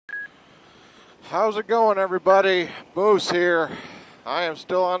How's it going, everybody? Moose here. I am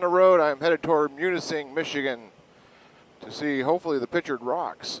still on the road. I'm headed toward Munising, Michigan to see, hopefully, the pictured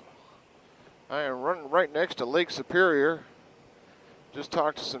rocks. I am running right next to Lake Superior. Just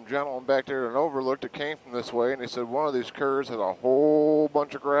talked to some gentlemen back there at an overlook that came from this way, and they said one of these curves has a whole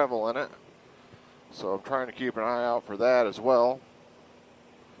bunch of gravel in it. So I'm trying to keep an eye out for that as well.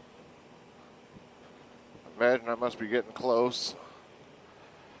 Imagine I must be getting close.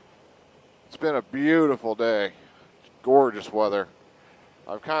 It's been a beautiful day. Gorgeous weather.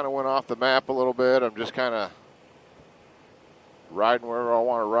 I've kind of went off the map a little bit. I'm just kind of riding wherever I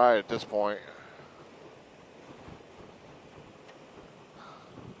want to ride at this point.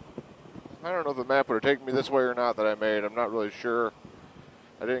 I don't know if the map would have taken me this way or not that I made. I'm not really sure.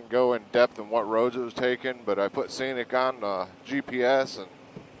 I didn't go in depth in what roads it was taking, but I put Scenic on GPS, and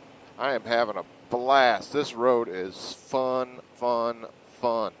I am having a blast. This road is fun, fun,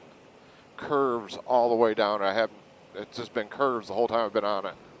 fun. Curves all the way down. It's just been curves the whole time I've been on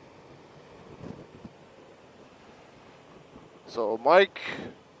it. So, Mike,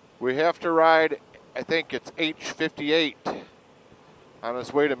 we have to ride, I think it's H58 on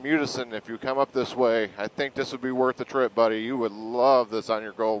its way to Mudison. If you come up this way, I think this would be worth the trip, buddy. You would love this on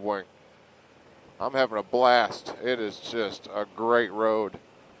your Goldwing. I'm having a blast. It is just a great road.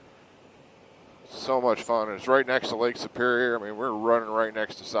 So much fun. It's right next to Lake Superior. I mean, we're running right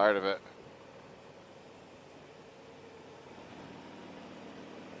next to the side of it.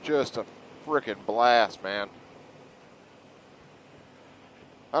 Just a freaking blast, man.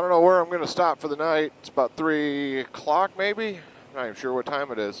 I don't know where I'm going to stop for the night. It's about 3 o'clock maybe. I'm not even sure what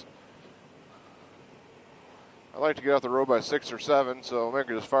time it is. I like to get off the road by 6 or 7, so I'll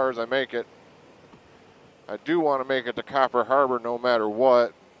make it as far as I make it. I do want to make it to Copper Harbor no matter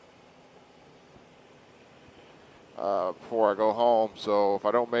what before I go home. So if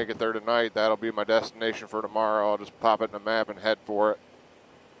I don't make it there tonight, that'll be my destination for tomorrow. I'll just pop it in the map and head for it.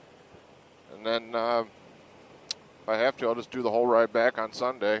 And then if I have to, I'll just do the whole ride back on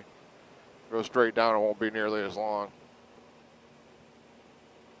Sunday. Go straight down. It won't be nearly as long.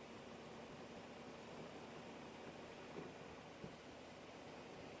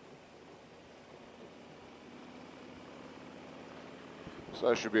 So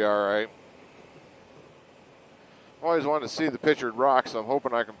that should be all right. I always wanted to see the pictured rocks. I'm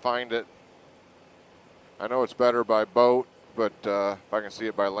hoping I can find it. I know it's better by boat, but if I can see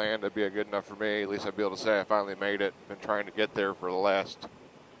it by land, that'd be good enough for me. At least I'd be able to say I finally made it. Been trying to get there for the last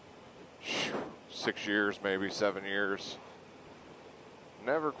 6 years, maybe 7 years.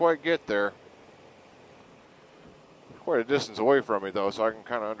 Never quite get there. Quite a distance away from me, though, so I can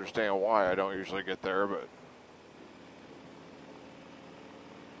kind of understand why I don't usually get there, but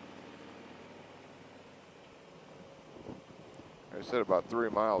I said about 3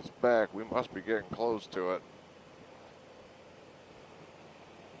 miles back. We must be getting close to it.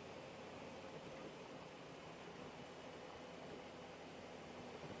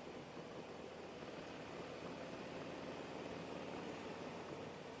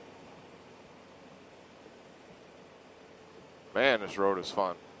 Man, this road is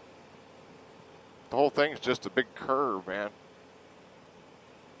fun. The whole thing's just a big curve, man.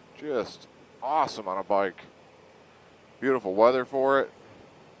 Just awesome on a bike. Beautiful weather for it.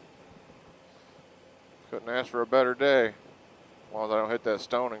 Couldn't ask for a better day. As long as I don't hit that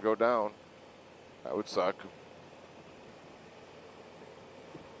stone and go down. That would suck.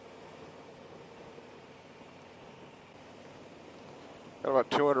 Got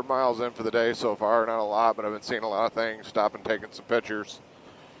about 200 miles in for the day so far. Not a lot, but I've been seeing a lot of things. Stopping, taking some pictures.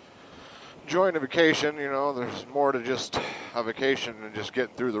 Enjoying the vacation, you know. There's more to just a vacation than just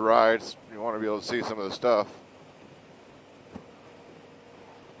getting through the rides. You want to be able to see some of the stuff.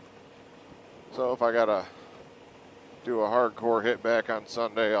 So if I gotta do a hardcore hit back on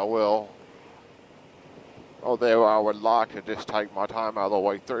Sunday, I will. Although I would like to just take my time all the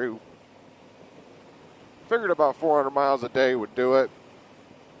way through. Figured about 400 miles a day would do it.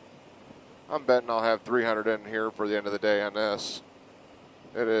 I'm betting I'll have 300 in here for the end of the day on this.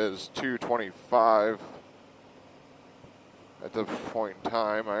 It is 2:25 at this point in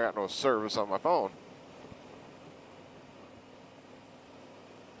time. I got no service on my phone.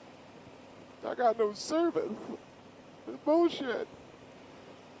 I got no service. It's bullshit.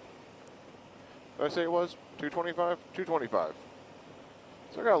 Did I say it was 2:25? 2:25.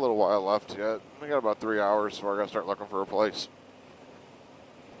 So I got a little while left yet. I got about 3 hours before I got to start looking for a place.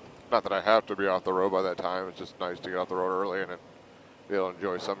 Not that I have to be off the road by that time. It's just nice to get off the road early and then be able to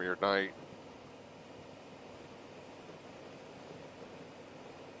enjoy some of your night.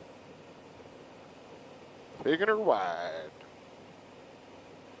 Big or wide?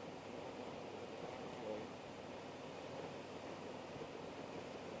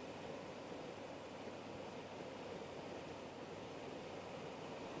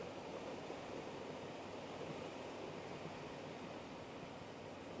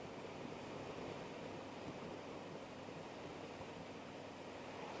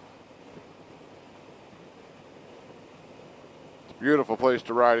 Beautiful place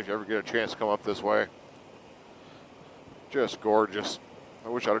to ride if you ever get a chance to come up this way. Just gorgeous. I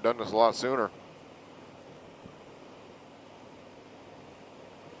wish I'd have done this a lot sooner.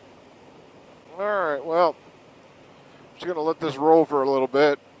 Alright, well, just going to let this roll for a little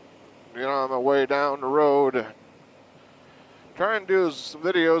bit. You know, on my way down the road. Trying to do some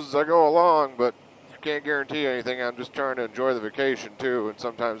videos as I go along, but I can't guarantee anything. I'm just trying to enjoy the vacation too, and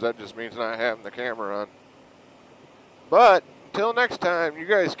sometimes that just means not having the camera on. But until next time, you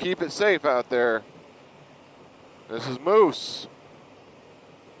guys keep it safe out there. This is Moose.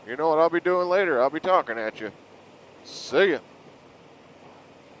 You know what I'll be doing later? I'll be talking at you. See ya.